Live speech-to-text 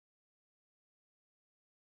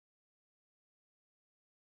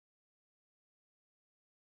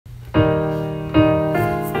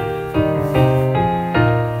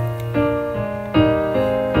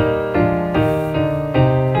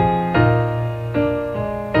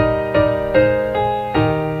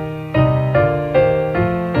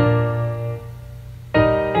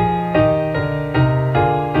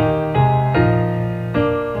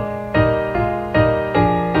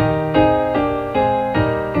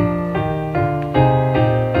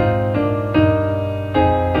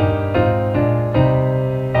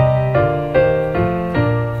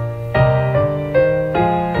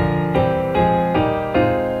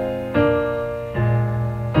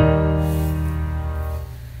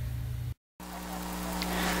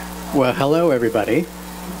Well, hello everybody,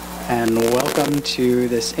 and welcome to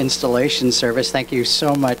this installation service. Thank you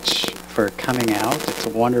so much for coming out. It's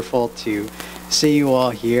wonderful to see you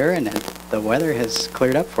all here, and the weather has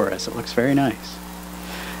cleared up for us. It looks very nice.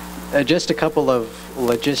 Just a couple of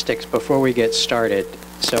logistics before we get started.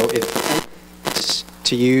 So if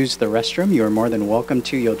to use the restroom, you're more than welcome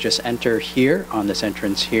to. You'll just enter here on this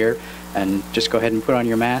entrance here, and just go ahead and put on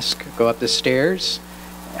your mask, go up the stairs,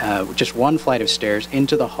 just one flight of stairs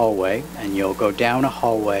into the hallway, and you'll go down a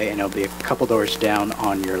hallway, and it'll be a couple doors down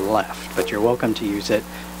on your left, but you're welcome to use it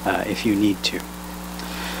if you need to.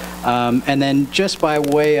 And then just by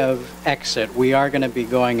way of exit, we are going to be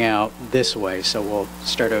going out this way, so we'll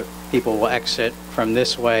people will exit from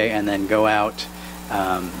this way and then go out,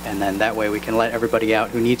 and then that way we can let everybody out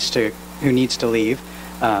who needs to leave.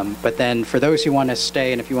 But then for those who want to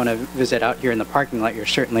stay, and if you want to visit out here in the parking lot, you're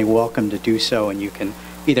certainly welcome to do so, and you can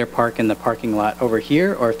either park in the parking lot over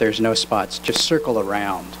here, or if there's no spots, just circle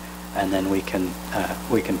around, and then we can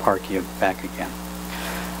park you back again.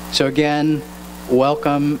 So again,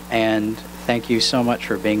 welcome, and thank you so much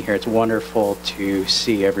for being here. It's wonderful to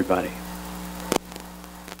see everybody.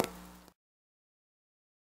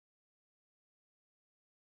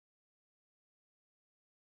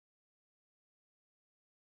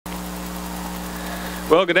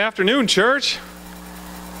 Well, good afternoon, church.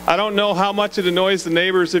 I don't know how much it annoys the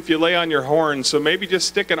neighbors if you lay on your horn, so maybe just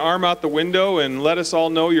stick an arm out the window and let us all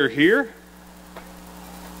know you're here.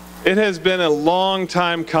 It has been a long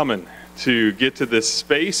time coming to get to this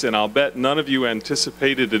space, and I'll bet none of you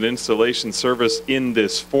anticipated an installation service in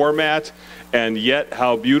this format, and yet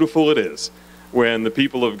how beautiful it is when the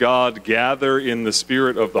people of God gather in the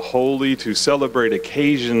spirit of the holy to celebrate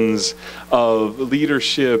occasions of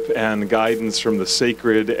leadership and guidance from the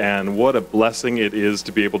sacred, and what a blessing it is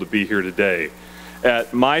to be able to be here today.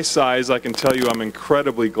 At my size, I can tell you I'm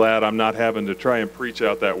incredibly glad I'm not having to try and preach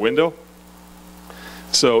out that window.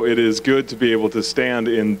 So it is good to be able to stand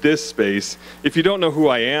in this space. If you don't know who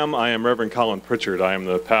I am Reverend Colin Pritchard. I am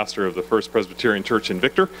the pastor of the First Presbyterian Church in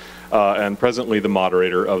Victor, and presently the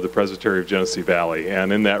moderator of the Presbytery of Genesee Valley.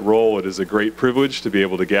 And in that role, it is a great privilege to be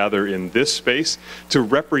able to gather in this space to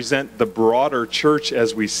represent the broader church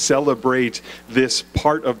as we celebrate this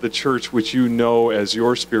part of the church which you know as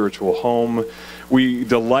your spiritual home. We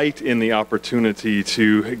delight in the opportunity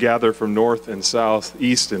to gather from north and south,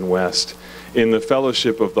 east and west, in the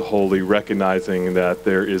fellowship of the holy, recognizing that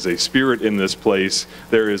there is a spirit in this place,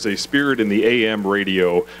 there is a spirit in the AM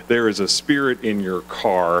radio, there is a spirit in your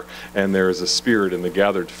car, and there is a spirit in the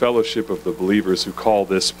gathered fellowship of the believers who call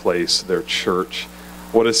this place their church.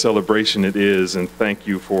 What a celebration it is, and thank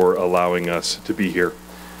you for allowing us to be here.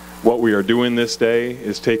 What we are doing this day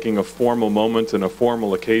is taking a formal moment and a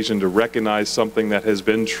formal occasion to recognize something that has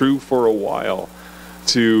been true for a while.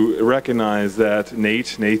 To recognize that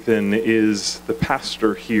Nathan is the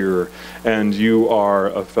pastor here, and you are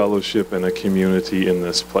a fellowship and a community in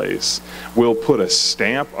this place. We'll put a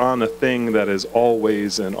stamp on a thing that has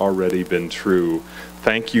always and already been true.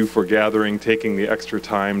 Thank you for gathering, taking the extra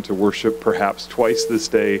time to worship perhaps twice this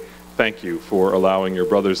day. Thank you for allowing your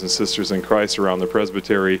brothers and sisters in Christ around the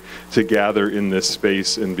presbytery to gather in this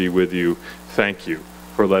space and be with you. Thank you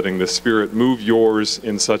for letting the Spirit move yours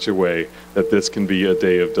in such a way that this can be a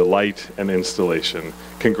day of delight and installation.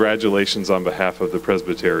 Congratulations on behalf of the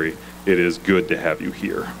presbytery. It is good to have you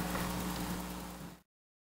here.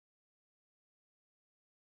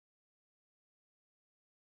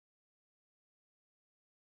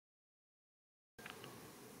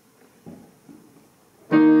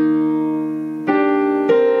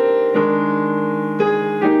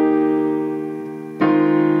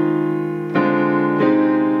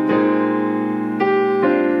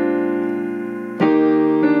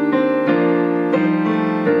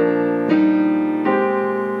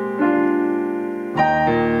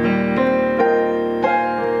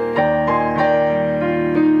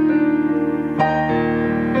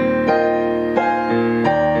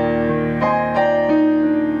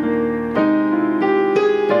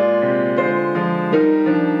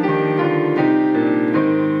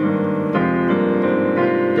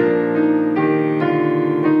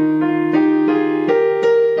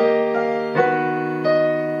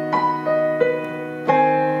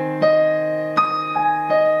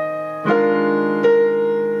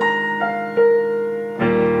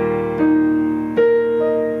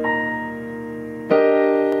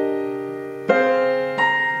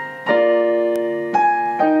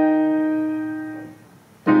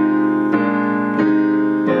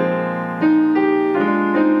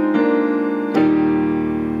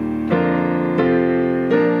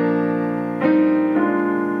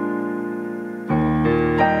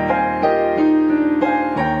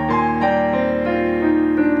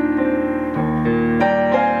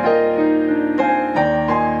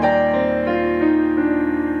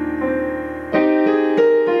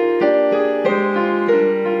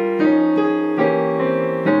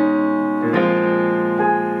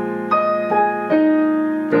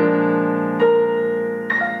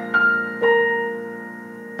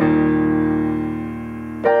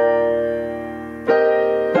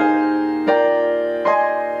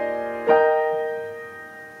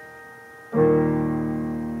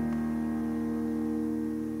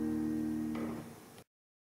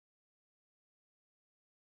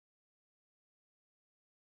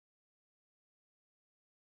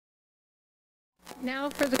 Now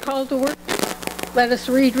for the call to worship. Let us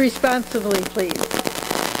read responsibly, please.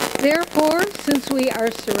 Therefore, since we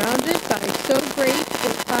are surrounded by so great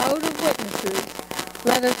a cloud of witnesses,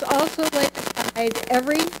 let us also lay aside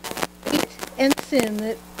every weight and sin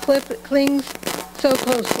that clings so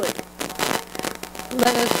closely.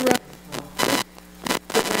 Let us run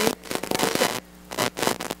the race.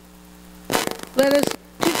 Let us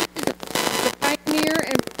to Jesus, the pioneer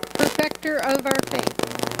and perfecter of our faith,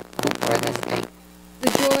 who for the sake of the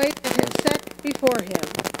joy that had set before him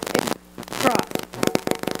endured the cross.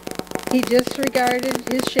 He disregarded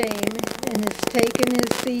his shame and has taken his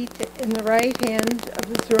seat in the right hand of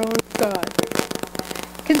the throne of God.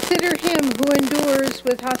 Consider him who endures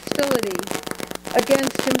with hostility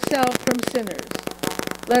against himself from sinners.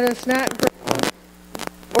 Let us not grow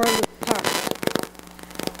or lose heart.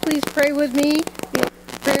 Please pray with me the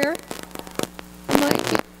Lord's Prayer.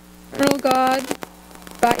 Almighty, eternal God,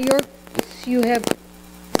 by your grace you have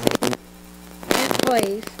and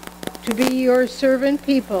place to be your servant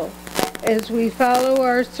people as we follow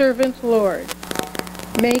our servant Lord.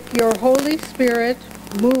 Make your Holy Spirit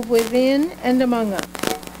move within and among us,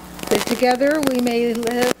 that together we may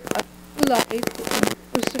live a new life in the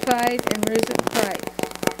crucified and risen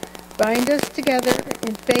Christ. Bind us together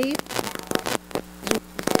in faith as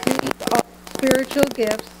we receive all spiritual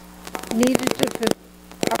gifts needed to fulfill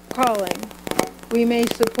our calling. We may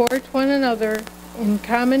support one another in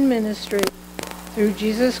common ministry through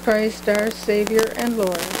Jesus Christ, our Savior and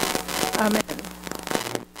Lord. Amen.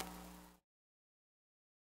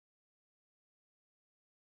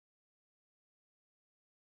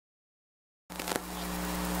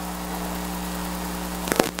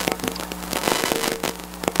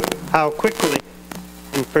 How quickly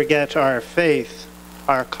we forget our faith,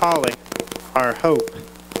 our calling, our hope,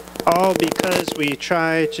 all because we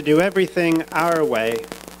try to do everything our way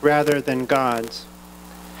rather than God's.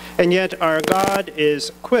 And yet our God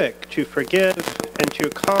is quick to forgive and to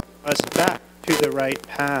call us back to the right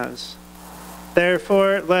paths.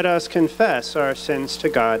 Therefore, let us confess our sins to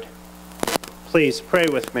God. Please pray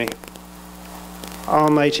with me.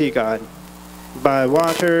 Almighty God, by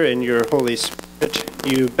water and your Holy Spirit,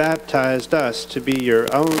 you baptized us to be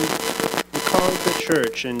your own and called the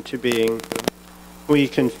church into being. We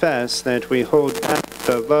confess that we hold back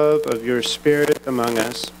the love of your Spirit among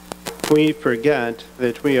us. We forget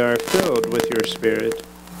that we are filled with your Spirit.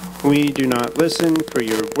 We do not listen for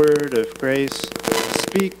your word of grace,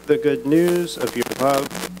 speak the good news of your love,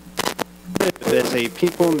 live as a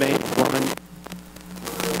people made one.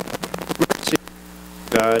 Mercy,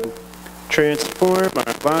 God, transform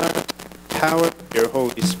our lives, power of your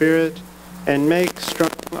Holy Spirit, and make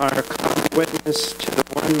strong our common witness to the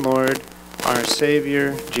one Lord, our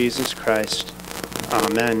Savior, Jesus Christ.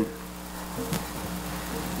 Amen.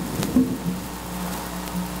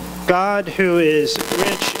 God, who is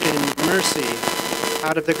rich in mercy,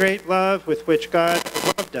 out of the great love with which God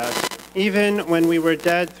loved us, even when we were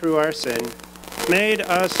dead through our sin, made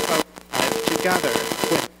us alive together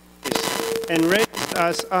with Christ and raised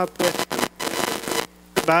us up with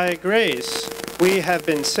him. By grace, we have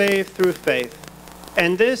been saved through faith,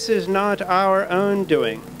 and this is not our own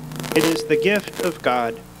doing. It is the gift of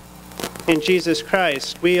God. In Jesus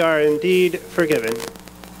Christ, we are indeed forgiven.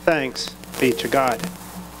 Thanks be to God.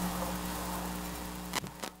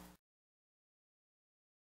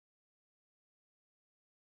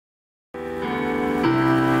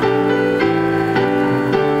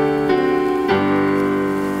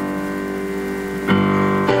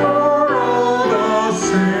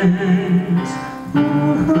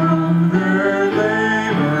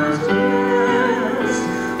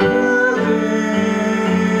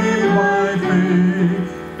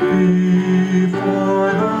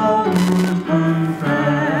 Before the world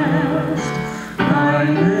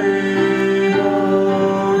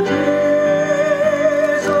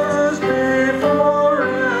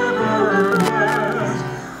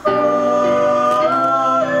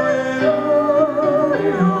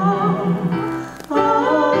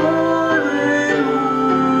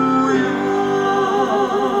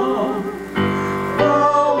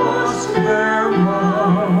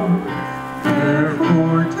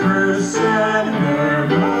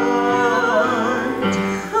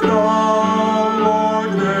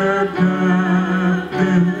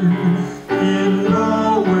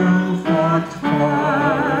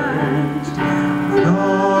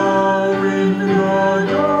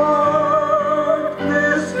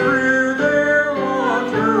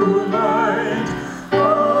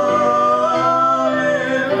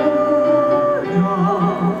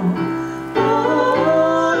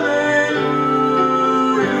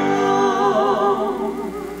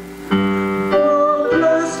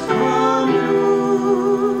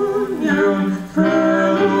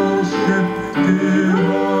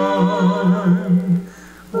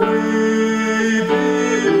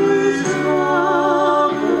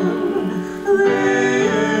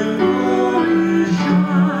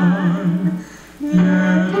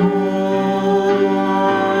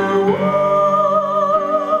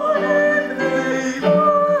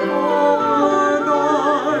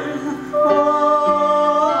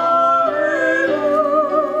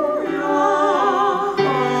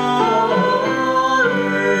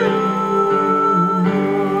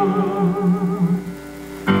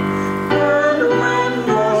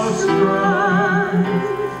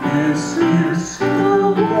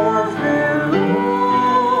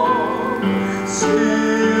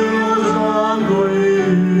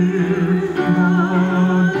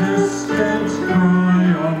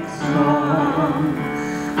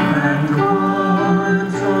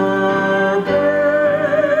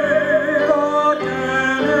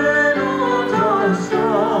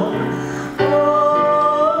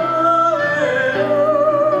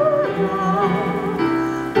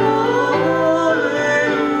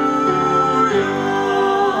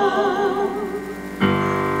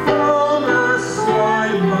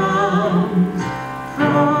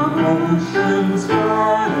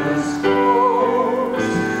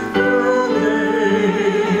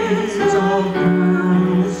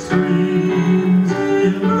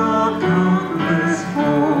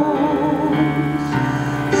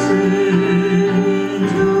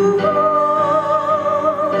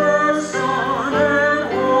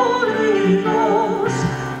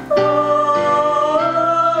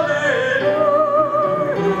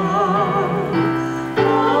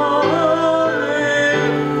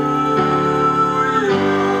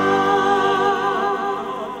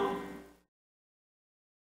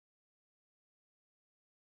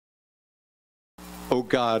O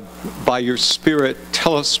God, by your Spirit,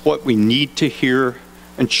 tell us what we need to hear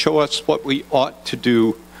and show us what we ought to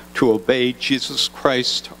do to obey Jesus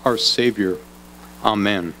Christ, our Savior.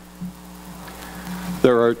 Amen.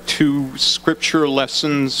 There are 2 scripture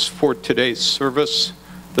lessons for today's service.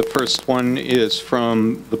 The first one is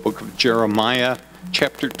from the book of Jeremiah,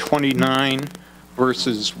 chapter 29,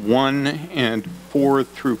 verses 1 and 4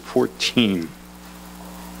 through 14.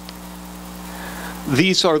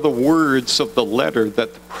 These are the words of the letter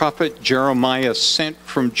that the prophet Jeremiah sent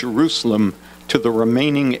from Jerusalem to the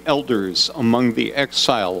remaining elders among the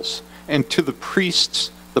exiles, and to the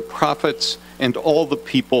priests, the prophets, and all the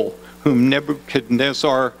people whom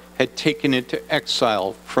Nebuchadnezzar had taken into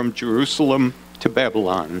exile from Jerusalem to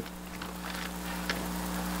Babylon.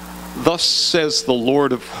 Thus says the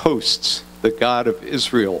Lord of hosts, the God of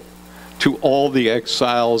Israel, to all the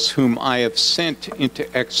exiles whom I have sent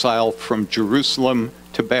into exile from Jerusalem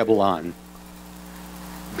to Babylon.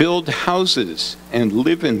 Build houses and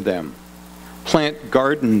live in them. Plant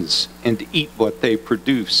gardens and eat what they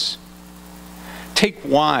produce. Take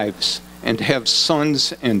wives and have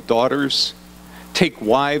sons and daughters. Take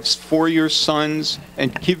wives for your sons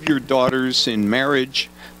and give your daughters in marriage,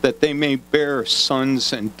 that they may bear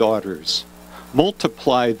sons and daughters.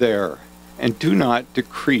 Multiply there and do not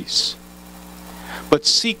decrease. But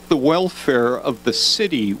seek the welfare of the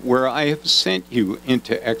city where I have sent you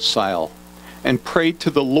into exile, and pray to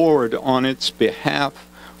the Lord on its behalf,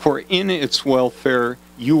 for in its welfare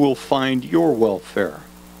you will find your welfare.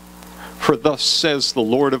 For thus says the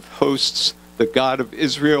Lord of hosts, the God of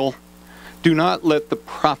Israel, do not let the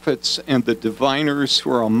prophets and the diviners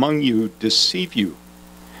who are among you deceive you,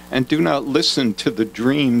 and do not listen to the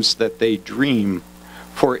dreams that they dream,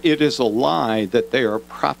 for it is a lie that they are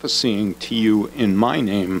prophesying to you in my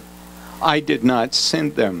name. I did not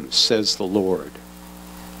send them, says the Lord.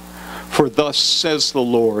 For thus says the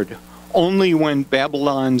Lord, only when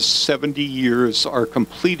Babylon's 70 years are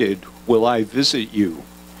completed will I visit you,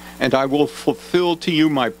 and I will fulfill to you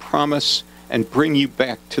my promise and bring you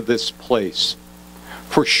back to this place.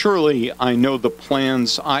 For surely I know the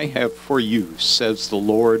plans I have for you, says the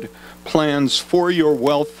Lord, plans for your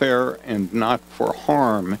welfare and not for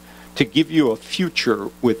harm, to give you a future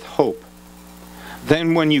with hope.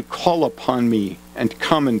 Then when you call upon me and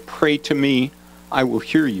come and pray to me, I will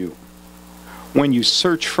hear you. When you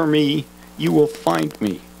search for me, you will find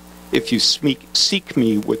me. If you seek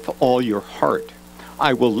me with all your heart,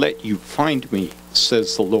 I will let you find me,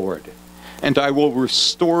 says the Lord. And I will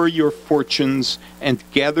restore your fortunes and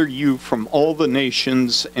gather you from all the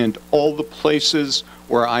nations and all the places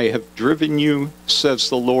where I have driven you, says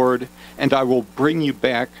the Lord, and I will bring you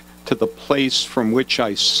back to the place from which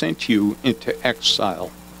I sent you into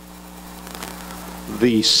exile.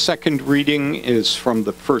 The second reading is from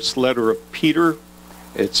the first letter of Peter.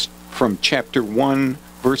 It's from chapter 1,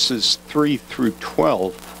 verses 3 through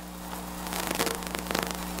 12.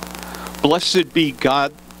 Blessed be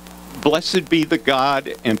the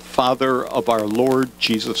God and Father of our Lord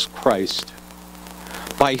Jesus Christ.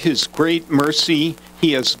 By his great mercy,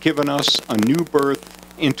 he has given us a new birth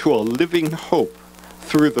into a living hope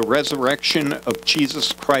through the resurrection of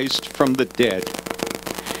Jesus Christ from the dead,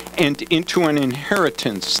 and into an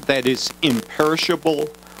inheritance that is imperishable,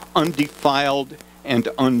 undefiled, and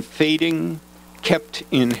unfading, kept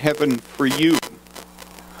in heaven for you,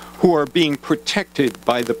 who are being protected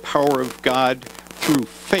by the power of God through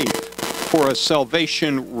faith for a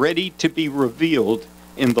salvation ready to be revealed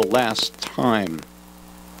in the last time.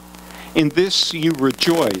 In this you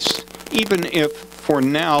rejoice, even if for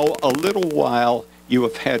now a little while you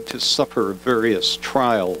have had to suffer various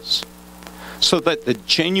trials, so that the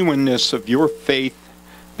genuineness of your faith,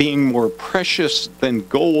 being more precious than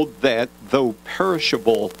gold that, though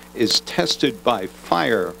perishable, is tested by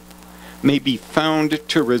fire, may be found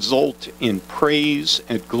to result in praise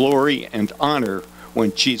and glory and honor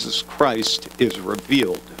when Jesus Christ is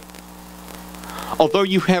revealed. Although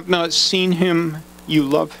you have not seen him, you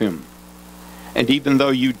love him. And even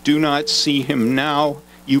though you do not see him now,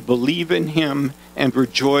 you believe in him and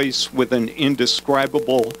rejoice with an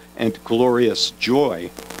indescribable and glorious joy.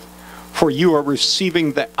 For you are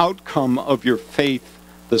receiving the outcome of your faith,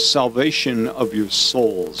 the salvation of your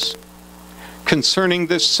souls. Concerning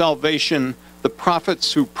this salvation, the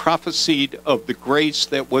prophets who prophesied of the grace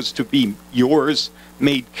that was to be yours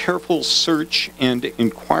made careful search and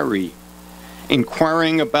inquiry,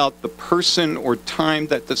 inquiring about the person or time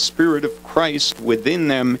that the Spirit of Christ within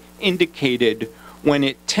them indicated when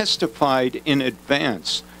it testified in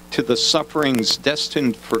advance to the sufferings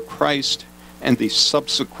destined for Christ and the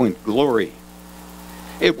subsequent glory.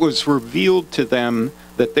 It was revealed to them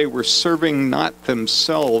that they were serving not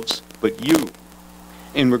themselves, but you,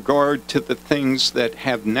 in regard to the things that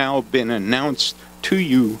have now been announced to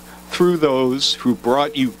you through those who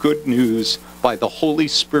brought you good news by the Holy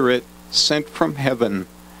Spirit sent from heaven,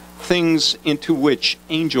 things into which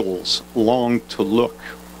angels long to look.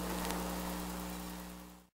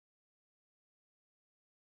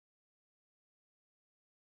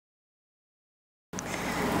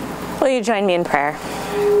 Will you join me in prayer?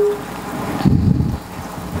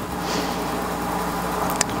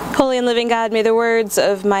 Holy and living God, may the words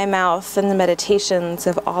of my mouth and the meditations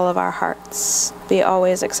of all of our hearts be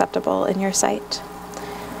always acceptable in your sight.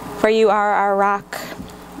 For you are our rock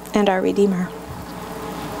and our Redeemer.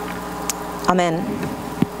 Amen.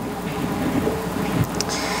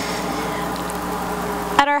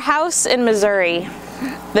 At our house in Missouri,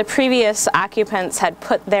 the previous occupants had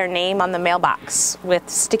put their name on the mailbox with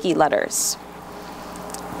sticky letters.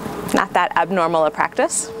 Not that abnormal a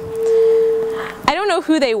practice. I don't know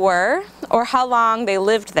who they were or how long they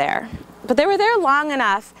lived there, but they were there long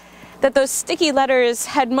enough that those sticky letters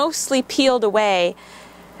had mostly peeled away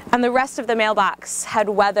and the rest of the mailbox had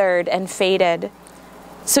weathered and faded.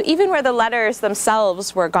 So even where the letters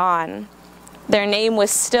themselves were gone, their name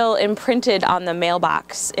was still imprinted on the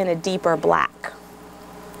mailbox in a deeper black.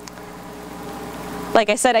 Like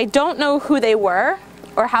I said, I don't know who they were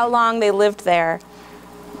or how long they lived there,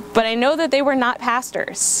 but I know that they were not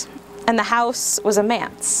pastors, and the house was a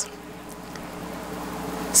manse.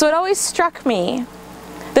 So it always struck me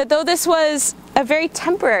that though this was a very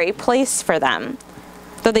temporary place for them,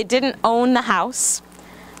 though they didn't own the house,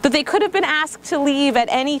 that they could have been asked to leave at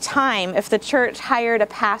any time if the church hired a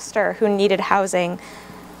pastor who needed housing,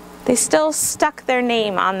 they still stuck their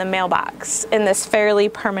name on the mailbox in this fairly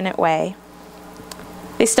permanent way.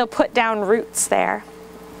 They still put down roots there.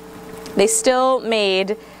 They still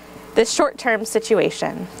made this short-term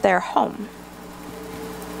situation their home.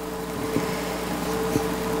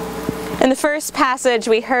 In the first passage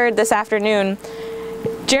we heard this afternoon,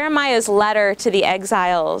 Jeremiah's letter to the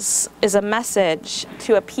exiles is a message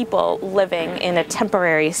to a people living in a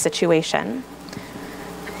temporary situation,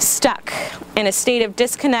 stuck in a state of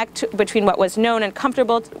disconnect between what was known and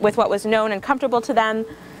comfortable with what was known and comfortable to them,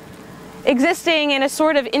 existing in a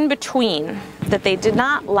sort of in-between that they did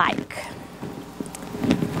not like.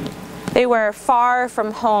 They were far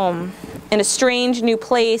from home, in a strange new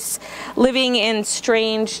place, living in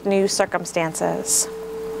strange new circumstances.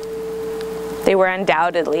 They were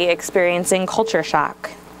undoubtedly experiencing culture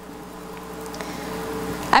shock.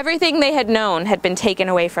 Everything they had known had been taken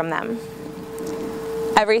away from them.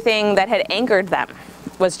 Everything that had anchored them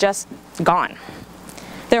was just gone.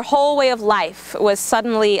 Their whole way of life was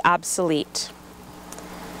suddenly obsolete.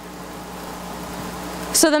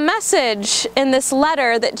 So the message in this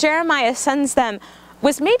letter that Jeremiah sends them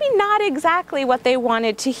was maybe not exactly what they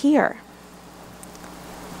wanted to hear.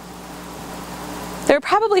 They were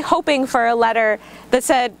probably hoping for a letter that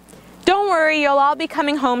said, "Don't worry, you'll all be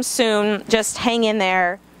coming home soon, just hang in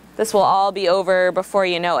there. This will all be over before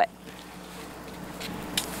you know it."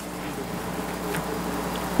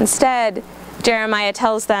 Instead, Jeremiah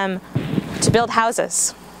tells them to build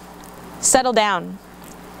houses, settle down,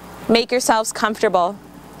 make yourselves comfortable,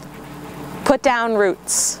 put down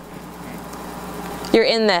roots. You're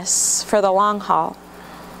in this for the long haul.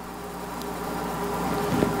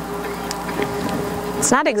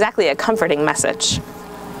 It's not exactly a comforting message.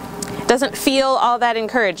 It doesn't feel all that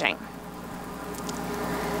encouraging.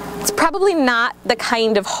 It's probably not the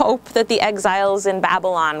kind of hope that the exiles in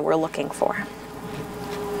Babylon were looking for.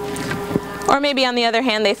 Or maybe, on the other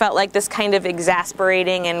hand, they felt like this kind of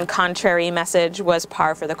exasperating and contrary message was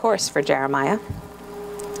par for the course for Jeremiah.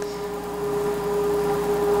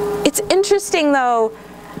 It's interesting, though,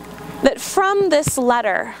 that from this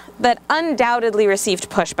letter that undoubtedly received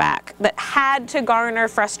pushback, that had to garner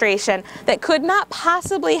frustration, that could not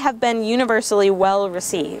possibly have been universally well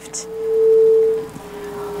received,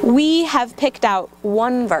 we have picked out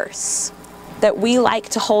one verse that we like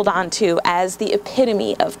to hold on to as the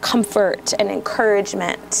epitome of comfort and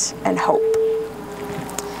encouragement and hope.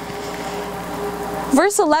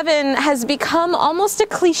 Verse 11 has become almost a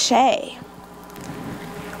cliche.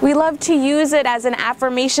 We love to use it as an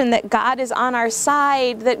affirmation that God is on our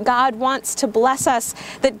side, that God wants to bless us,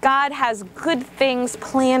 that God has good things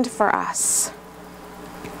planned for us.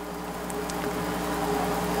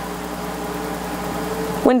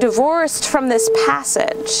 When divorced from this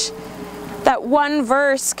passage, that one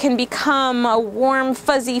verse can become a warm,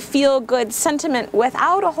 fuzzy, feel-good sentiment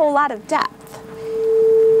without a whole lot of depth.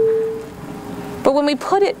 But when we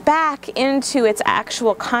put it back into its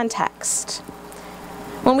actual context,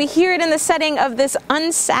 when we hear it in the setting of this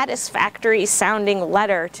unsatisfactory sounding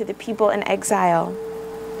letter to the people in exile,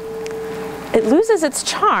 it loses its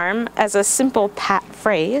charm as a simple pat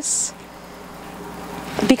phrase.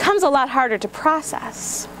 It becomes a lot harder to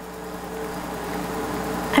process.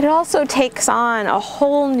 And it also takes on a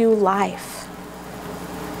whole new life.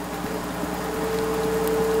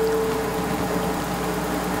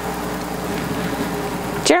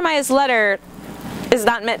 Jeremiah's letter is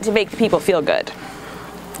not meant to make people feel good.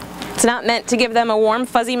 It's not meant to give them a warm,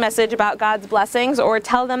 fuzzy message about God's blessings or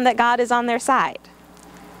tell them that God is on their side.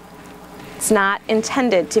 It's not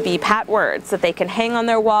intended to be pat words that they can hang on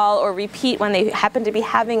their wall or repeat when they happen to be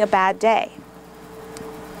having a bad day.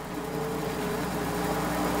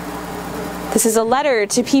 This is a letter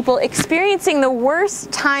to people experiencing the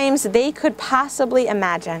worst times they could possibly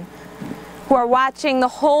imagine, who are watching the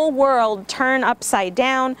whole world turn upside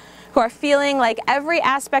down, who are feeling like every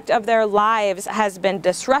aspect of their lives has been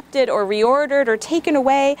disrupted or reordered or taken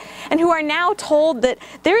away, and who are now told that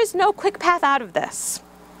there is no quick path out of this.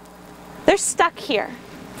 They're stuck here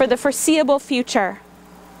for the foreseeable future.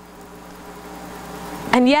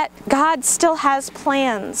 And yet, God still has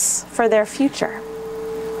plans for their future.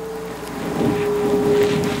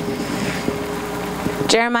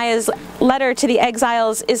 Jeremiah's letter to the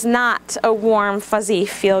exiles is not a warm, fuzzy,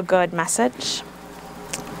 feel-good message.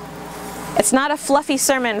 It's not a fluffy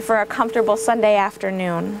sermon for a comfortable Sunday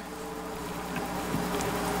afternoon.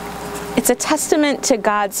 It's a testament to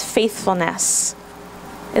God's faithfulness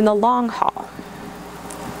in the long haul.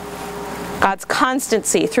 God's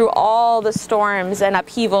constancy through all the storms and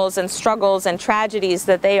upheavals and struggles and tragedies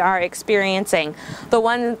that they are experiencing, the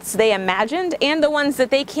ones they imagined and the ones that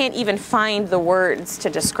they can't even find the words to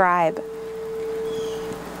describe.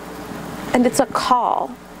 And it's a call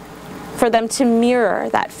for them to mirror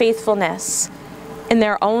that faithfulness in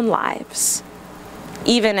their own lives,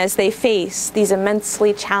 even as they face these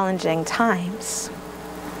immensely challenging times.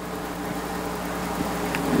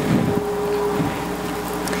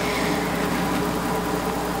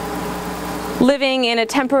 Living in a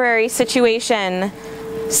temporary situation,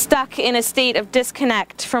 stuck in a state of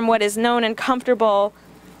disconnect from what is known and comfortable,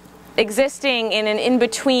 existing in an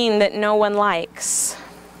in-between that no one likes.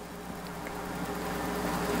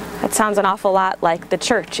 That sounds an awful lot like the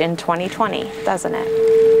church in 2020, doesn't it?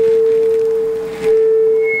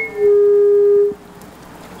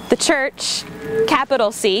 The church,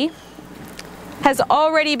 capital C, has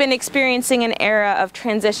already been experiencing an era of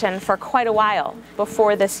transition for quite a while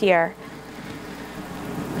before this year.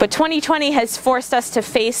 But 2020 has forced us to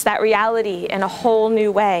face that reality in a whole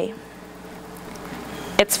new way.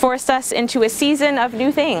 It's forced us into a season of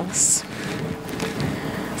new things.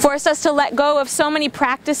 Forced us to let go of so many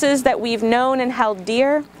practices that we've known and held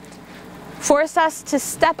dear. Forced us to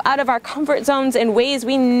step out of our comfort zones in ways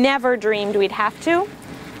we never dreamed we'd have to.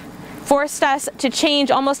 Forced us to change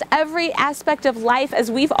almost every aspect of life as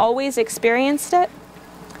we've always experienced it.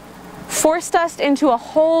 Forced us into a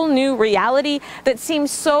whole new reality that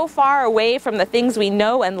seems so far away from the things we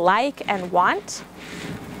know and like and want.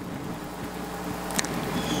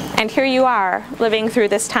 And here you are, living through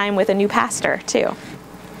this time with a new pastor, too.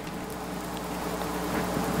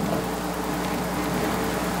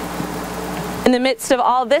 In the midst of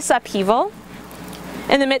all this upheaval,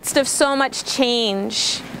 in the midst of so much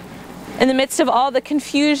change, in the midst of all the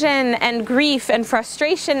confusion and grief and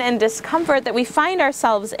frustration and discomfort that we find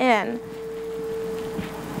ourselves in,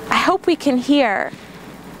 I hope we can hear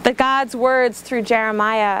that God's words through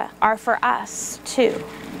Jeremiah are for us too.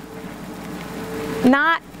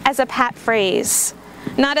 Not as a pat phrase,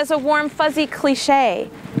 not as a warm, fuzzy cliche,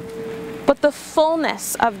 but the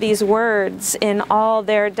fullness of these words in all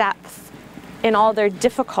their depth, in all their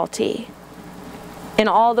difficulty, in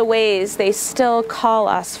all the ways they still call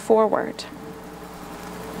us forward.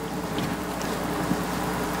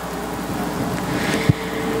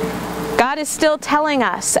 God is still telling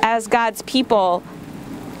us as God's people,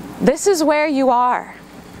 this is where you are.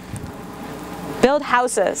 Build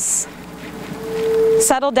houses.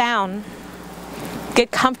 Settle down.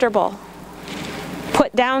 Get comfortable.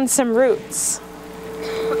 Put down some roots.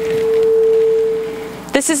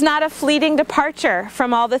 This is not a fleeting departure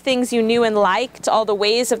from all the things you knew and liked, all the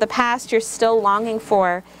ways of the past you're still longing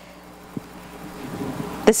for.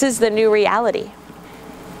 This is the new reality.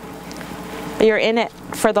 You're in it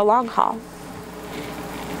for the long haul.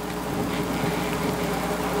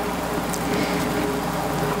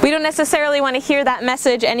 We don't necessarily want to hear that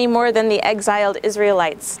message any more than the exiled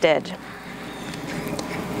Israelites did.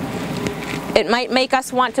 It might make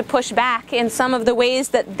us want to push back in some of the ways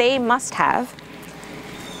that they must have.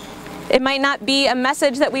 It might not be a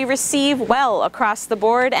message that we receive well across the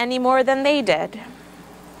board any more than they did.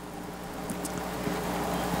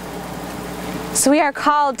 So we are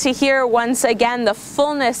called to hear once again the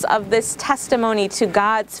fullness of this testimony to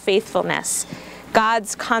God's faithfulness,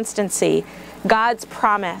 God's constancy, God's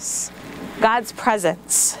promise, God's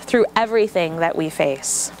presence through everything that we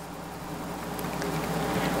face.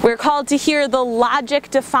 We're called to hear the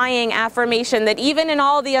logic-defying affirmation that even in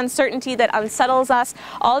all the uncertainty that unsettles us,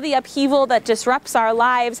 all the upheaval that disrupts our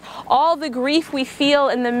lives, all the grief we feel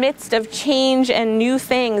in the midst of change and new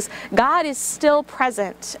things, God is still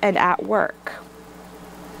present and at work.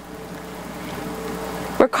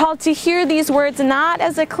 We're called to hear these words not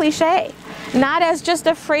as a cliche, not as just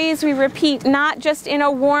a phrase we repeat, not just in a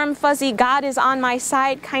warm, fuzzy, God is on my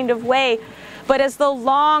side kind of way, but as the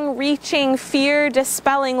long-reaching,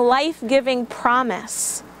 fear-dispelling, life-giving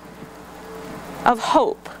promise of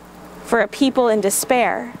hope for a people in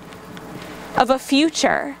despair, of a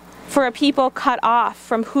future for a people cut off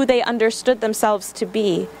from who they understood themselves to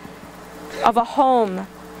be, of a home,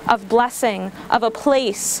 of blessing, of a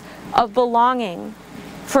place, of belonging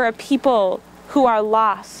for a people who are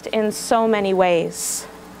lost in so many ways.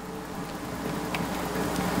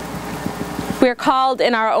 We are called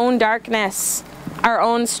in our own darkness, our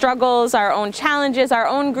own struggles, our own challenges, our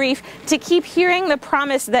own grief, to keep hearing the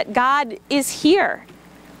promise that God is here,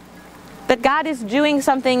 that God is doing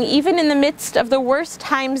something even in the midst of the worst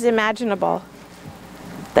times imaginable,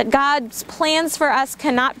 that God's plans for us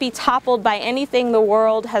cannot be toppled by anything the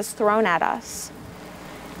world has thrown at us.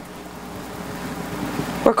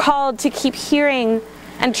 We're called to keep hearing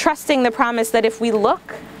and trusting the promise that if we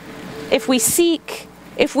look, if we seek,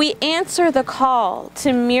 if we answer the call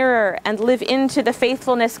to mirror and live into the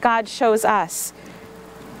faithfulness God shows us,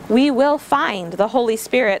 we will find the Holy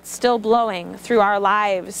Spirit still blowing through our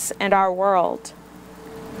lives and our world.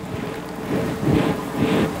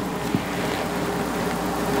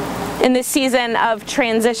 In this season of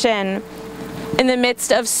transition, in the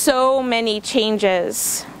midst of so many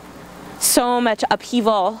changes, so much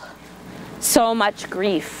upheaval, so much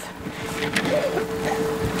grief,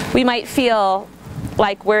 we might feel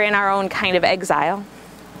like we're in our own kind of exile.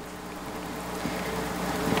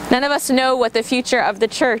 None of us know what the future of the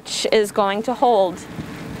church is going to hold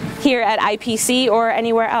here at IPC or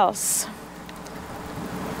anywhere else.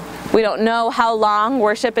 We don't know how long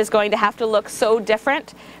worship is going to have to look so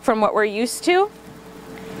different from what we're used to.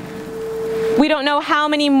 We don't know how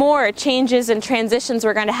many more changes and transitions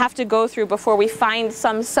we're going to have to go through before we find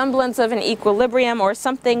some semblance of an equilibrium or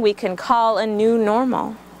something we can call a new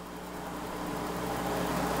normal.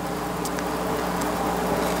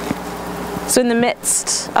 So in the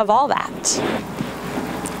midst of all that,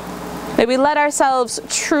 may we let ourselves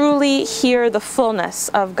truly hear the fullness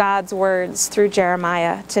of God's words through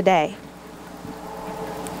Jeremiah today.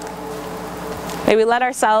 May we let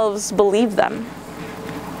ourselves believe them.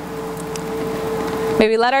 May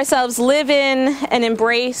we let ourselves live in and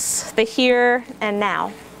embrace the here and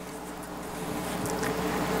now.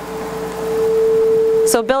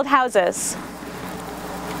 So build houses,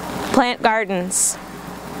 plant gardens,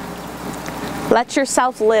 let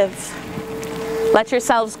yourself live. Let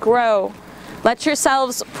yourselves grow. Let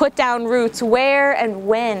yourselves put down roots where and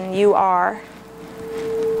when you are.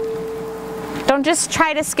 Don't just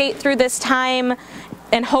try to skate through this time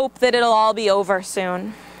and hope that it'll all be over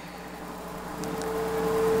soon.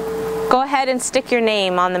 Go ahead and stick your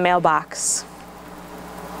name on the mailbox,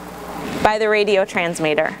 by the radio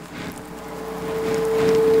transmitter.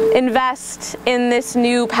 Invest in this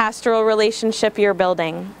new pastoral relationship you're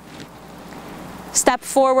building. Step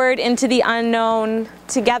forward into the unknown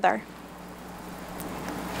together.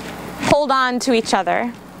 Hold on to each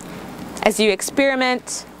other as you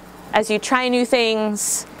experiment, as you try new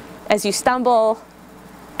things, as you stumble,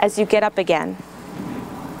 as you get up again.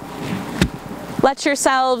 Let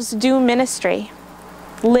yourselves do ministry,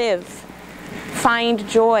 live, find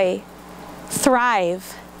joy, thrive,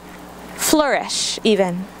 flourish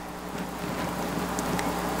even.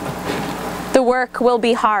 The work will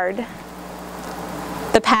be hard.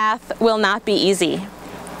 The path will not be easy.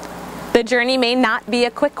 The journey may not be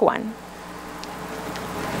a quick one.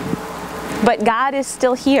 But God is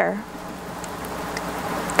still here.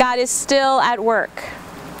 God is still at work.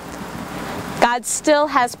 God still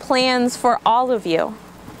has plans for all of you.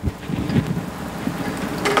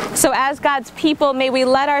 So as God's people, may we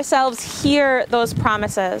let ourselves hear those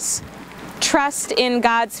promises, trust in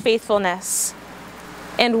God's faithfulness,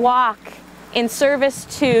 and walk in service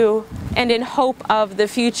to and in hope of the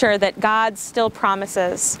future that God still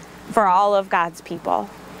promises for all of God's people.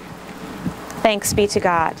 Thanks be to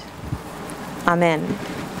God. Amen.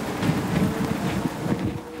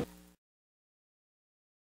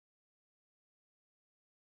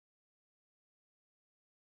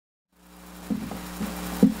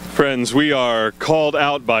 Friends, we are called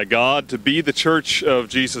out by God to be the church of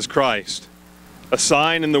Jesus Christ, a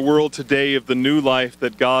sign in the world today of the new life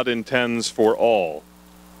that God intends for all.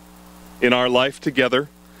 In our life together,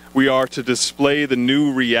 we are to display the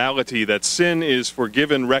new reality that sin is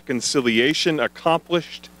forgiven, reconciliation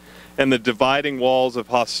accomplished, and the dividing walls of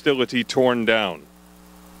hostility torn down.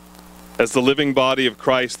 As the living body of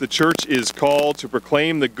Christ, the church is called to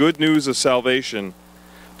proclaim the good news of salvation,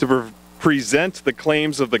 to present the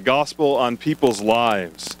claims of the gospel on people's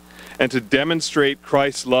lives, and to demonstrate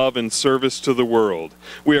Christ's love and service to the world.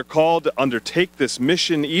 We are called to undertake this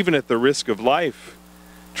mission even at the risk of life,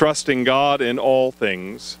 trusting God in all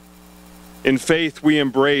things. In faith, we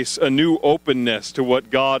embrace a new openness to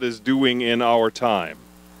what God is doing in our time,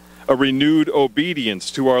 a renewed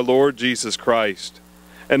obedience to our Lord Jesus Christ,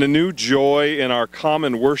 and a new joy in our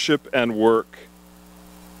common worship and work.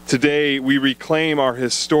 Today, we reclaim our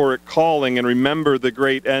historic calling and remember the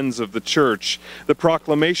great ends of the church, the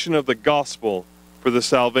proclamation of the gospel for the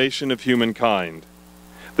salvation of humankind,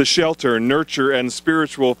 the shelter, nurture, and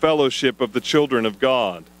spiritual fellowship of the children of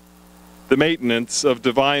God, the maintenance of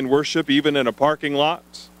divine worship even in a parking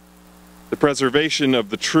lot, the preservation of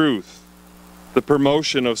the truth, the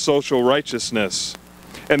promotion of social righteousness,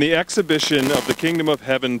 and the exhibition of the kingdom of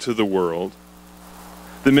heaven to the world.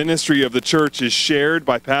 The ministry of the church is shared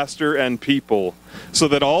by pastor and people, so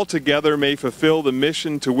that all together may fulfill the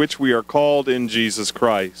mission to which we are called in Jesus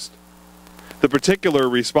Christ. The particular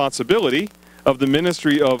responsibility of the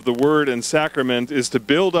ministry of the Word and Sacrament is to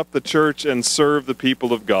build up the church and serve the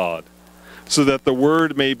people of God, so that the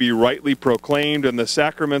Word may be rightly proclaimed and the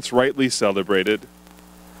sacraments rightly celebrated.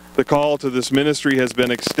 The call to this ministry has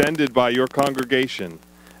been extended by your congregation,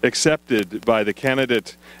 accepted by the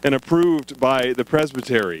candidate, and approved by the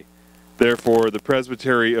presbytery, therefore the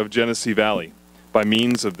Presbytery of Genesee Valley. By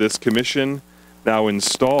means of this commission, now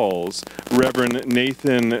installs Reverend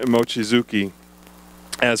Nathan Mochizuki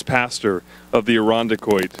as pastor of the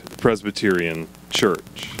Irondequoit Presbyterian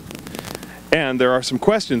Church. And there are some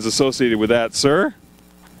questions associated with that, sir.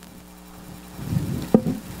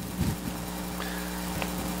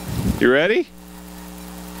 You ready?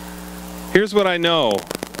 Here's what I know.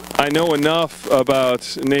 I know enough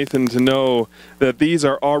about Nathan to know that these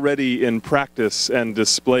are already in practice and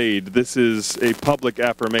displayed. This is a public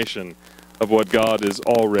affirmation of what God is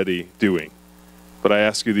already doing. But I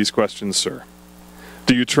ask you these questions, sir.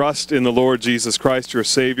 Do you trust in the Lord Jesus Christ, your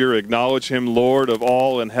Savior, acknowledge Him Lord of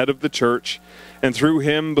all and head of the church, and through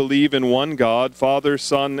Him believe in one God, Father,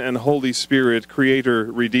 Son, and Holy Spirit,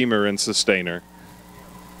 Creator, Redeemer, and Sustainer?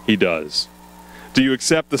 He does. Do you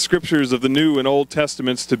accept the Scriptures of the New and Old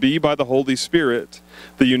Testaments to be, by the Holy Spirit,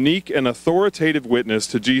 the unique and authoritative witness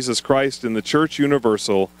to Jesus Christ in the Church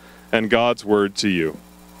Universal and God's Word to you?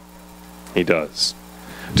 He does.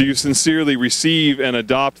 Do you sincerely receive and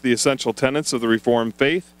adopt the essential tenets of the Reformed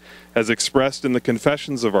faith, as expressed in the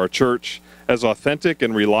confessions of our Church, as authentic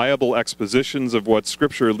and reliable expositions of what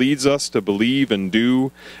Scripture leads us to believe and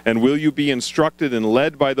do, and will you be instructed and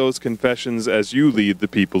led by those confessions as you lead the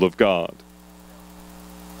people of God?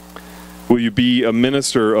 Will you be a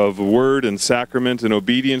minister of word and sacrament in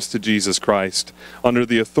obedience to Jesus Christ, under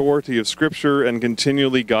the authority of Scripture and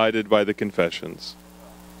continually guided by the confessions?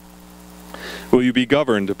 Will you be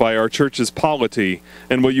governed by our church's polity,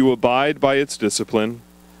 and will you abide by its discipline?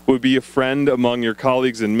 Will you be a friend among your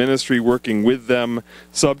colleagues in ministry, working with them,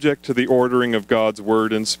 subject to the ordering of God's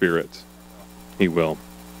Word and Spirit? He will.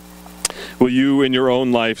 Will you, in your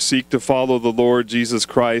own life, seek to follow the Lord Jesus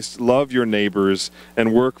Christ, love your neighbors,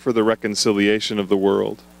 and work for the reconciliation of the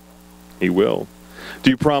world? He will. Do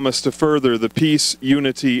you promise to further the peace,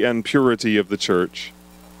 unity, and purity of the church?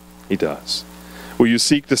 He does. Will you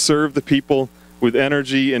seek to serve the people with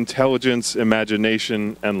energy, intelligence,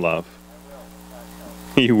 imagination, and love?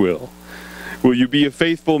 He will. Will you be a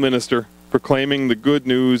faithful minister, proclaiming the good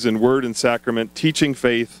news in word and sacrament, teaching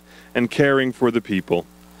faith, and caring for the people?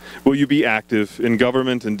 Will you be active in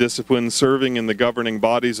government and discipline, serving in the governing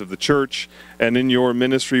bodies of the church, and in your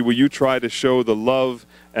ministry will you try to show the love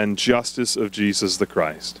and justice of Jesus the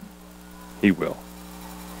Christ? He will.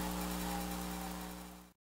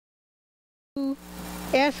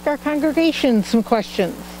 Ask our congregation some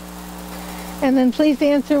questions. And then please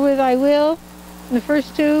answer with I will, in the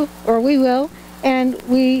first two, or we will, and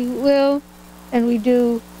we will, and we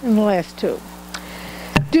do in the last two.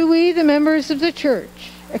 Do we, the members of the church,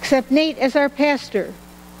 accept Nate as our pastor,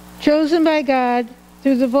 chosen by God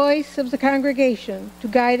through the voice of the congregation to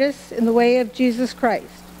guide us in the way of Jesus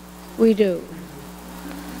Christ? We do.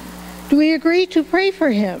 Do we agree to pray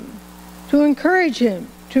for him, to encourage him,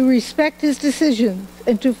 to respect his decisions,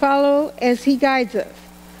 and to follow as he guides us,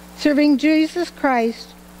 serving Jesus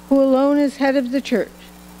Christ, who alone is head of the church?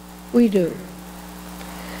 We do.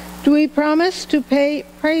 Do we promise to pay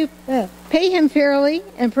him fairly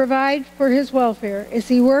and provide for his welfare as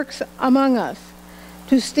he works among us,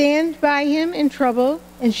 to stand by him in trouble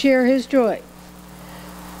and share his joy?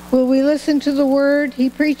 Will we listen to the word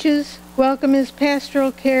he preaches, welcome his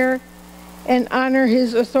pastoral care, and honor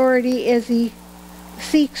his authority as he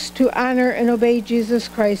seeks to honor and obey Jesus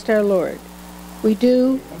Christ our Lord? We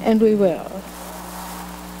do, and we will.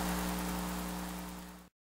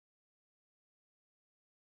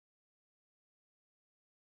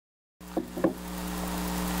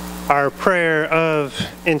 Our prayer of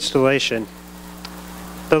installation.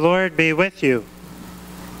 The Lord be with you.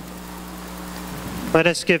 Let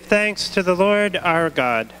us give thanks to the Lord our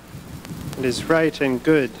God. It is right and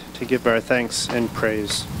good to give our thanks and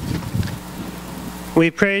praise. We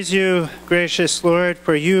praise you, gracious Lord,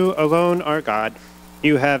 for you alone are God.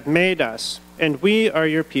 You have made us, and we are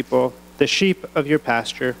your people, the sheep of your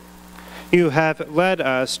pasture. You have led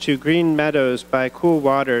us to green meadows by cool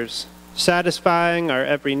waters, satisfying our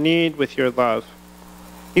every need with your love.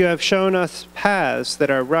 You have shown us paths that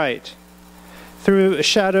are right. Through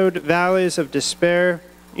shadowed valleys of despair,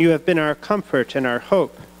 you have been our comfort and our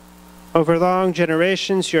hope. Over long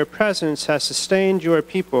generations, your presence has sustained your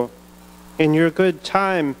people. In your good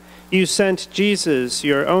time, you sent Jesus,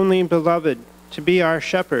 your only beloved, to be our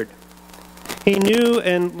shepherd. He knew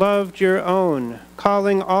and loved your own,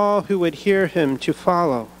 calling all who would hear him to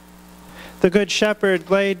follow. The Good Shepherd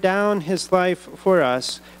laid down his life for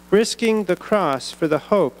us, risking the cross for the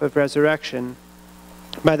hope of resurrection.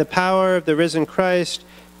 By the power of the risen Christ,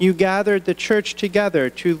 you gathered the church together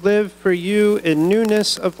to live for you in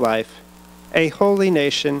newness of life, a holy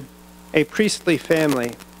nation, a priestly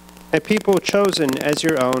family, a people chosen as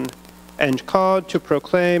your own, and called to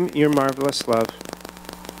proclaim your marvelous love.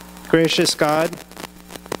 Gracious God,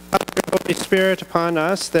 pour your Holy Spirit upon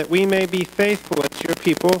us that we may be faithful as your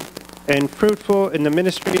people and fruitful in the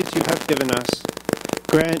ministries you have given us.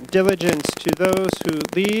 Grant diligence to those who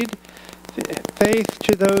lead, faith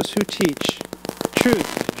to those who teach,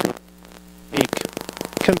 truth to speak,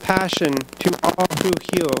 compassion to all who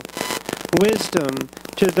heal, wisdom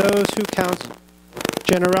to those who counsel,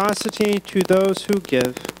 generosity to those who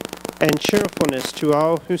give, and cheerfulness to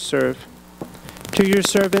all who serve. To your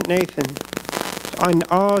servant Nathan,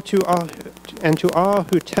 and to all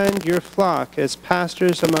who tend your flock as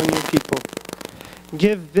pastors among your people,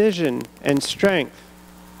 give vision and strength,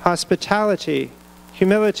 hospitality,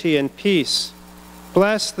 humility, and peace.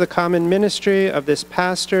 Bless the common ministry of this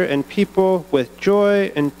pastor and people with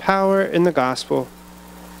joy and power in the gospel.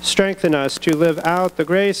 Strengthen us to live out the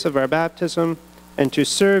grace of our baptism and to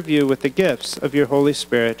serve you with the gifts of your Holy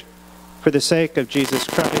Spirit. For the sake of Jesus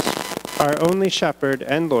Christ, our only shepherd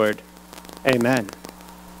and Lord. Amen.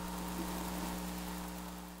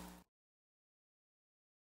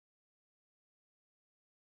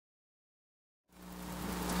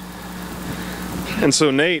 And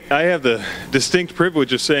so, Nate, I have the distinct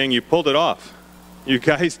privilege of saying you pulled it off. You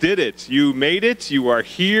guys did it. You made it. You are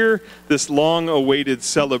here. This long-awaited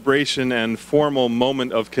celebration and formal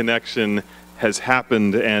moment of connection has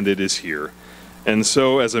happened, and it is here. And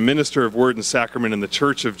so, as a minister of Word and Sacrament in the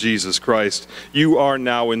Church of Jesus Christ, you are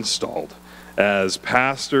now installed as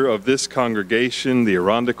pastor of this congregation, the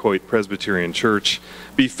Irondequoit Presbyterian Church.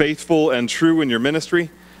 Be faithful and true in your ministry,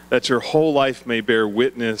 that your whole life may bear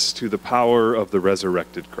witness to the power of the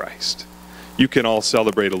resurrected Christ. You can all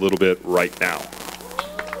celebrate a little bit right now.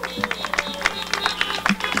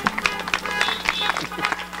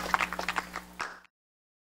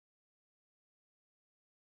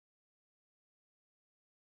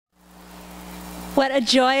 What a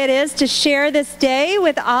joy it is to share this day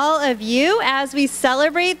with all of you as we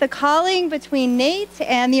celebrate the calling between Nate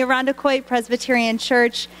and the Irondequoit Presbyterian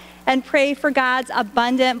Church and pray for God's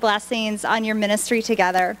abundant blessings on your ministry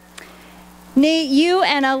together. Nate, you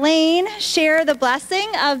and Elaine share the blessing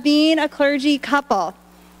of being a clergy couple,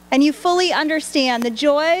 and you fully understand the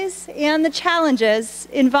joys and the challenges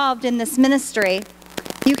involved in this ministry.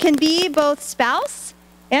 You can be both spouse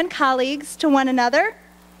and colleagues to one another.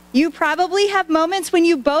 You probably have moments when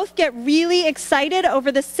you both get really excited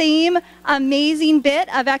over the same amazing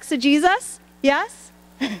bit of exegesis. Yes?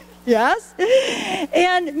 Yes?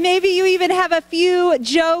 And maybe you even have a few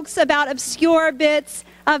jokes about obscure bits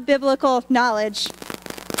of biblical knowledge.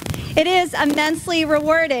 It is immensely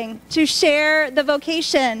rewarding to share the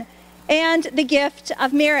vocation and the gift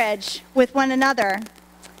of marriage with one another.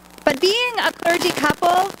 But being a clergy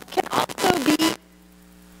couple can also be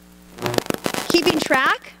keeping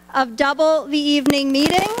track of double the evening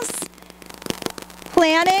meetings,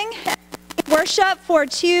 planning worship for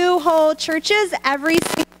 2 whole churches every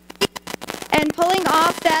single week and pulling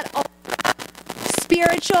off that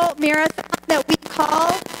spiritual marathon that we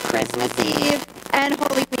call Christmas Eve and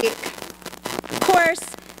Holy Week. Of course,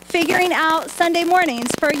 figuring out Sunday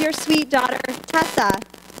mornings for your sweet daughter, Tessa.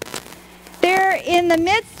 They're in the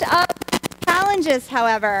midst of challenges,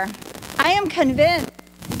 however. I am convinced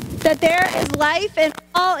that there is life in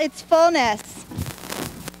all its fullness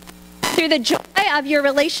through the joy of your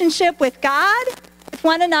relationship with God, with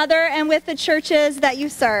one another, and with the churches that you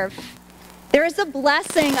serve. There is a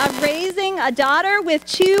blessing of raising a daughter with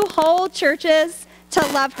 2 whole churches to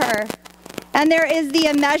love her. And there is the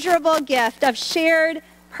immeasurable gift of shared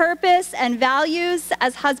purpose and values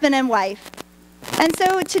as husband and wife. And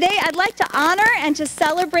so today I'd like to honor and to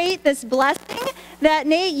celebrate this blessing that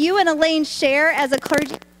Nate, you and Elaine share as a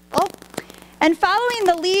clergy couple. And following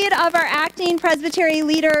the lead of our acting presbytery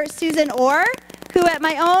leader, Susan Orr, who at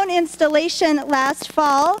my own installation last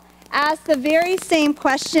fall asked the very same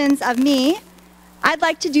questions of me, I'd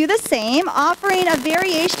like to do the same, offering a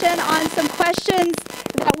variation on some questions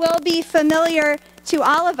that will be familiar to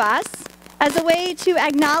all of us as a way to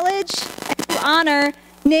acknowledge and to honor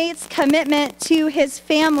Nate's commitment to his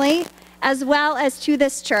family as well as to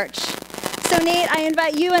this church. So Nate, I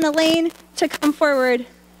invite you and Elaine to come forward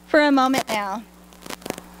for a moment now.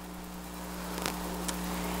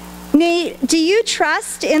 Nate, do you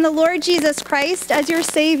trust in the Lord Jesus Christ as your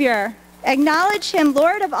Savior? Acknowledge him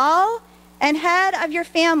Lord of all and head of your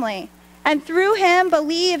family, and through him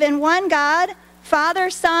believe in one God, Father,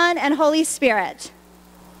 Son, and Holy Spirit.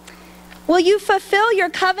 Will you fulfill your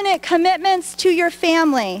covenant commitments to your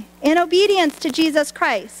family in obedience to Jesus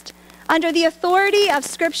Christ, under the authority of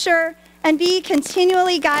Scripture, and be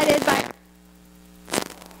continually guided by?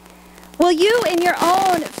 Will you, in your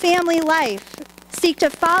own family life, seek to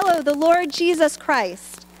follow the Lord Jesus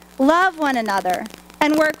Christ, love one another,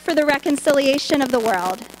 and work for the reconciliation of the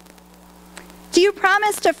world? Do you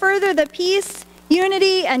promise to further the peace,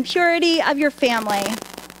 unity, and purity of your family?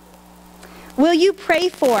 Will you pray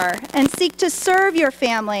for and seek to serve your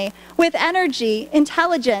family with energy,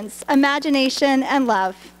 intelligence, imagination, and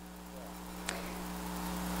love?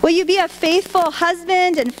 Will you be a faithful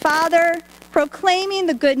husband and father, proclaiming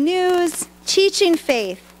the good news, teaching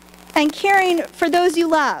faith, and caring for those you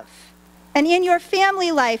love? And in your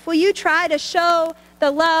family life, will you try to show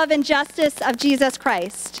the love and justice of Jesus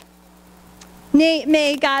Christ?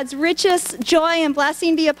 May God's richest joy and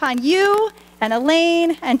blessing be upon you and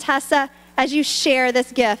Elaine and Tessa as you share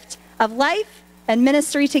this gift of life and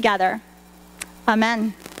ministry together.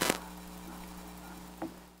 Amen.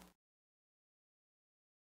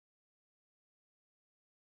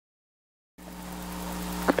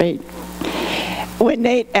 Great. When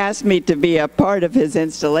Nate asked me to be a part of his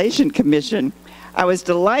installation commission, I was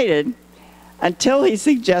delighted until he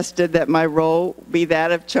suggested that my role be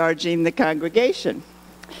that of charging the congregation.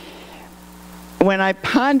 When I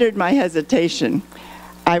pondered my hesitation,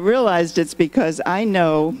 I realized it's because I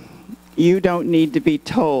know you don't need to be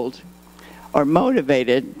told or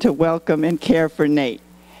motivated to welcome and care for Nate,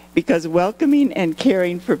 because welcoming and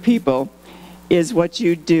caring for people is what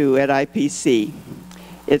you do at IPC.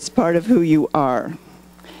 It's part of who you are.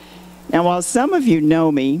 Now, while some of you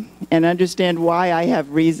know me and understand why I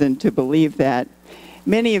have reason to believe that,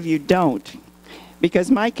 many of you don't,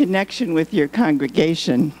 because my connection with your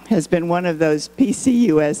congregation has been one of those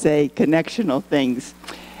PCUSA connectional things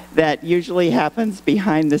that usually happens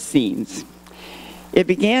behind the scenes. It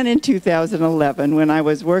began in 2011 when I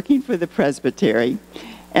was working for the presbytery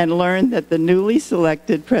and learned that the newly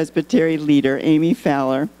selected presbytery leader, Amy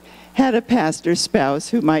Fowler, had a pastor spouse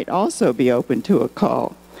who might also be open to a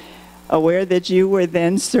call. Aware that you were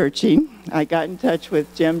then searching, I got in touch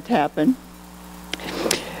with Jim Tappan,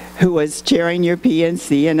 who was chairing your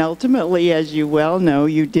PNC, and ultimately, as you well know,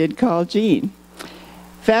 you did call Jean.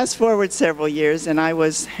 Fast forward several years, and I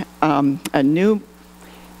was a new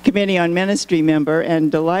Committee on Ministry member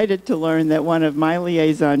and delighted to learn that one of my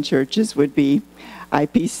liaison churches would be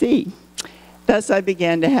IPC. Thus, I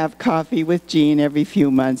began to have coffee with Jean every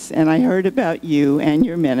few months, and I heard about you and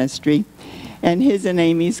your ministry and his and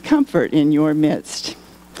Amy's comfort in your midst.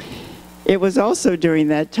 It was also during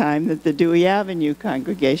that time that the Dewey Avenue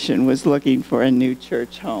congregation was looking for a new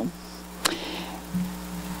church home.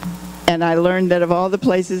 And I learned that of all the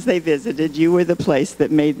places they visited, you were the place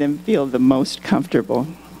that made them feel the most comfortable.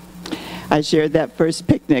 I shared that first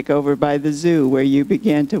picnic over by the zoo where you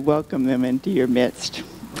began to welcome them into your midst.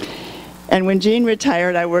 And when Jean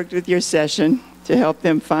retired, I worked with your session to help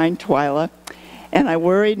them find Twyla And I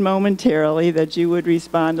worried momentarily that you would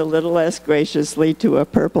respond a little less graciously to a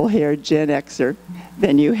purple-haired Gen Xer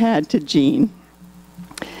than you had to Jean.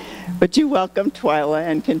 But you welcomed Twyla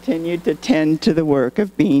and continued to tend to the work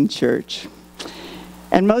of Bean Church.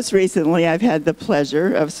 And most recently, I've had the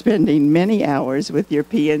pleasure of spending many hours with your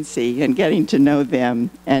PNC and getting to know them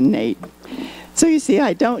and Nate. So you see,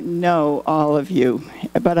 I don't know all of you,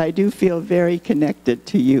 but I do feel very connected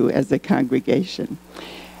to you as a congregation.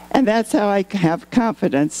 And that's how I have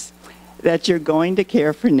confidence that you're going to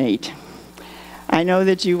care for Nate. I know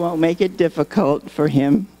that you won't make it difficult for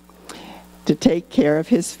him to take care of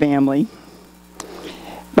his family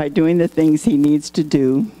by doing the things he needs to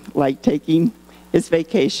do, like taking his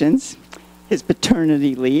vacations, his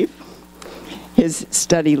paternity leave, his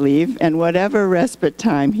study leave, and whatever respite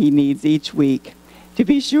time he needs each week to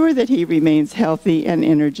be sure that he remains healthy and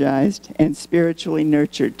energized and spiritually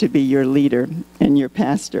nurtured to be your leader and your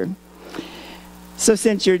pastor. So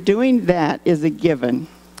since you're doing that as a given,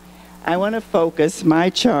 I want to focus my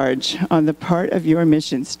charge on the part of your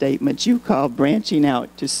mission statement you call branching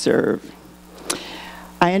out to serve.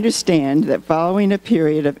 I understand that following a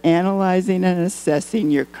period of analyzing and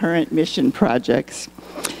assessing your current mission projects,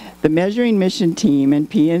 the Measuring Mission team and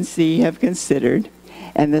PNC have considered,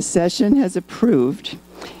 and the session has approved,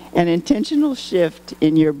 an intentional shift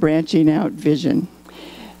in your branching out vision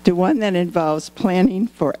to one that involves planning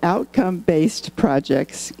for outcome-based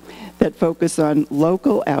projects that focus on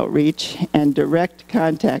local outreach and direct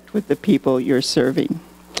contact with the people you're serving.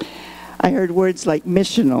 I heard words like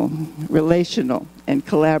missional, relational, and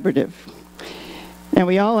collaborative. Now,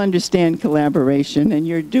 we all understand collaboration, and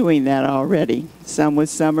you're doing that already. Some with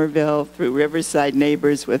Somerville, through Riverside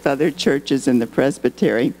Neighbors with other churches in the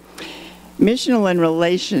Presbytery. Missional and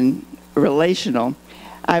relational,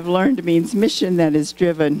 I've learned means mission that is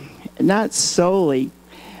driven not solely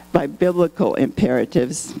by biblical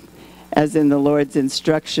imperatives, as in the Lord's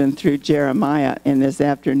instruction through Jeremiah in this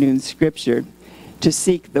afternoon's scripture, to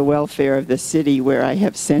seek the welfare of the city where I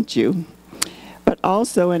have sent you, but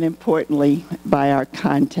also and importantly by our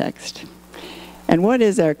context. And what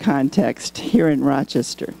is our context here in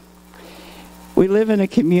Rochester? We live in a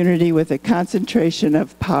community with a concentration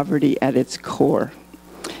of poverty at its core.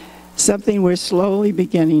 Something we're slowly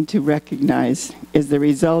beginning to recognize is the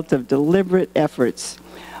result of deliberate efforts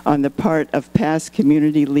on the part of past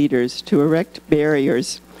community leaders to erect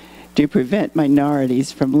barriers to prevent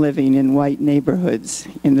minorities from living in white neighborhoods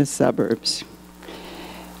in the suburbs.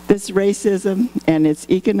 This racism and its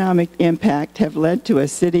economic impact have led to a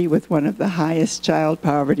city with one of the highest child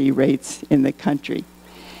poverty rates in the country,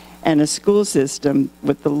 and a school system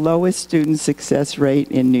with the lowest student success rate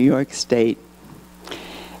in New York State.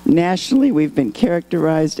 Nationally, we've been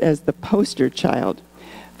characterized as the poster child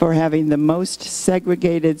for having the most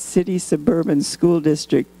segregated city-suburban school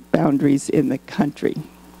district boundaries in the country.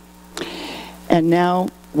 And now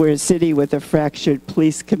we're a city with a fractured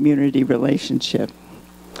police-community relationship.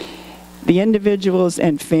 The individuals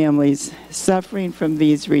and families suffering from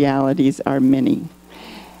these realities are many,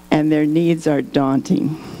 and their needs are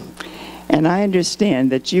daunting. And I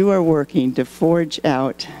understand that you are working to forge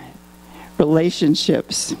out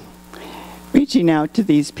relationships, reaching out to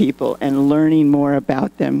these people and learning more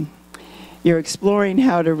about them. You're exploring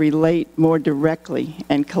how to relate more directly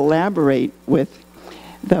and collaborate with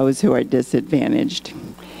those who are disadvantaged.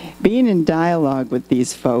 Being in dialogue with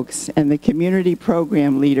these folks and the community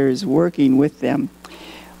program leaders working with them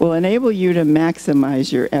will enable you to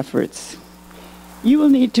maximize your efforts. You will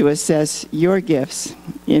need to assess your gifts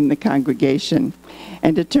in the congregation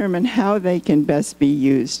and determine how they can best be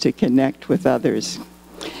used to connect with others.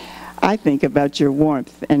 I think about your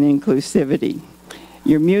warmth and inclusivity,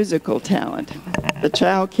 your musical talent, the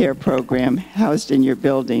child care program housed in your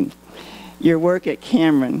building, your work at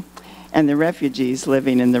Cameron, and the refugees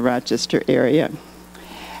living in the Rochester area.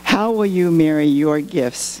 How will you marry your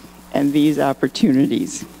gifts and these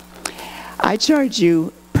opportunities? I charge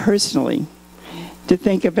you personally to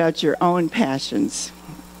think about your own passions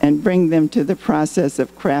and bring them to the process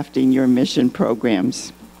of crafting your mission programs.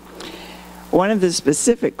 One of the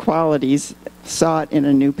specific qualities sought in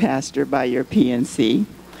a new pastor by your PNC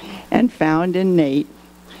and found in Nate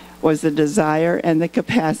was the desire and the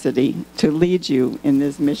capacity to lead you in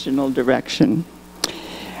this missional direction.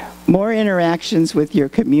 More interactions with your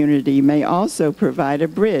community may also provide a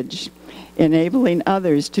bridge, enabling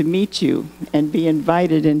others to meet you and be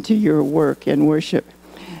invited into your work and worship,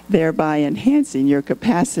 thereby enhancing your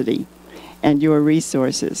capacity and your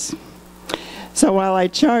resources. So while I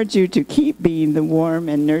charge you to keep being the warm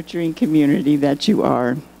and nurturing community that you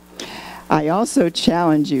are, I also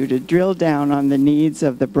challenge you to drill down on the needs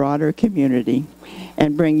of the broader community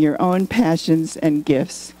and bring your own passions and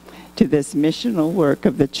gifts to this missional work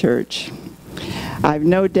of the church. I've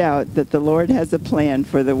no doubt that the Lord has a plan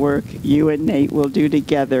for the work you and Nate will do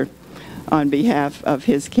together on behalf of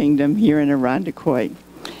his kingdom here in Irondequoit,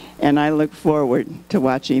 and I look forward to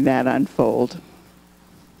watching that unfold.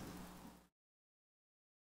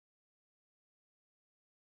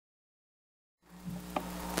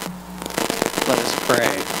 Let us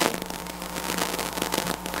pray.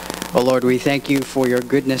 Oh Lord, we thank you for your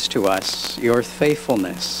goodness to us, your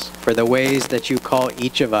faithfulness, for the ways that you call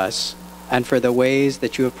each of us, and for the ways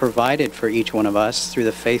that you have provided for each one of us through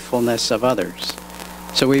the faithfulness of others.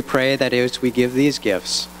 So we pray that as we give these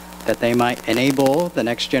gifts, that they might enable the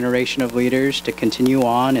next generation of leaders to continue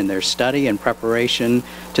on in their study and preparation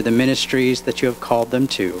to the ministries that you have called them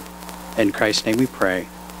to. In Christ's name we pray.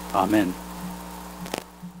 Amen.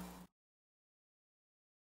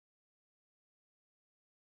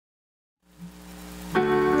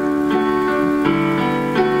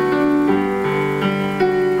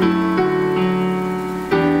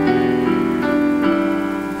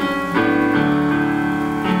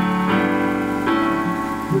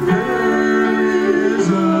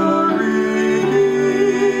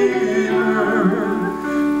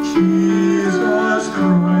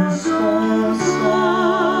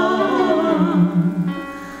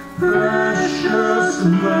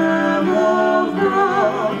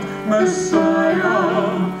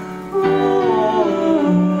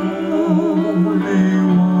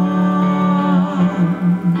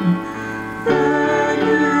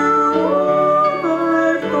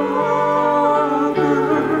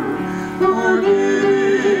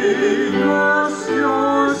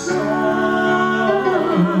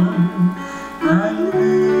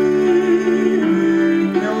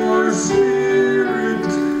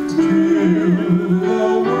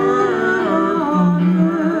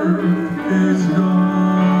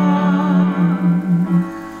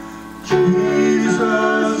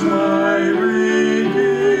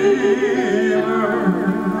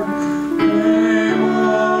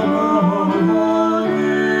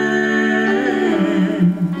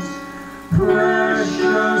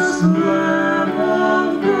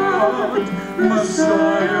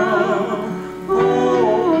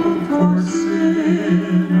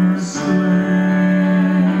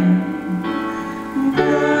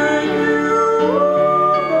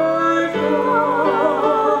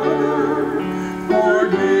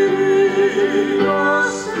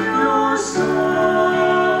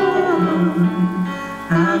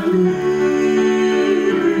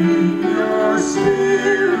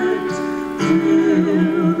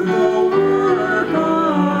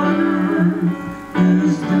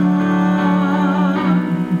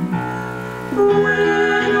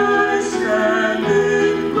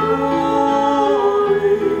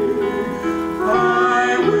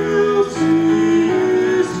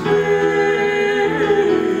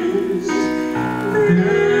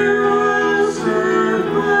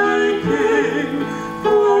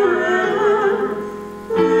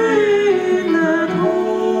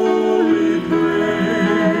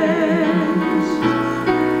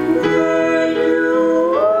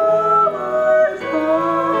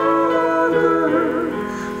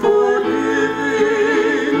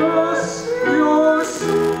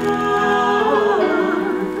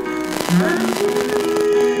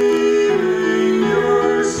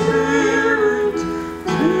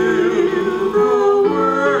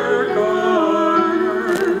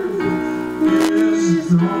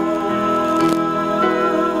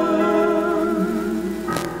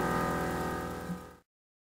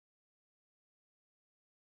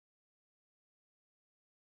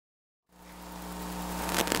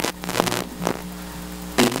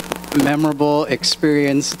 Memorable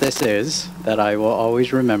experience this is that I will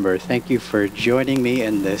always remember. Thank you for joining me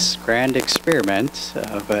in this grand experiment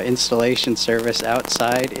of installation service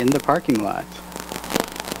outside in the parking lot.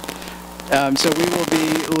 So we will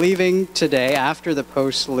be leaving today after the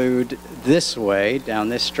postlude this way, down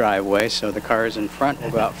this driveway, so the cars in front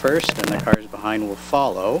will go out first and the cars behind will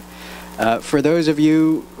follow. For those of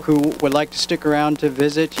you who would like to stick around to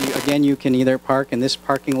visit, again, you can either park in this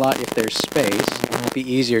parking lot if there's space. It would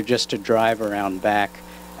be easier just to drive around back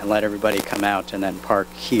and let everybody come out and then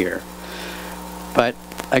park here. But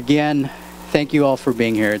again, thank you all for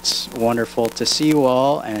being here. It's wonderful to see you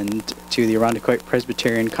all, and to the Irondequoit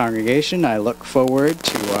Presbyterian congregation, I look forward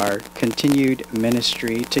to our continued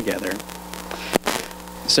ministry together.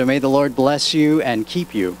 So may the Lord bless you and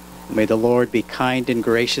keep you. May the Lord be kind and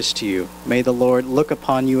gracious to you. May the Lord look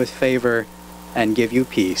upon you with favor and give you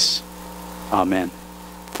peace. Amen.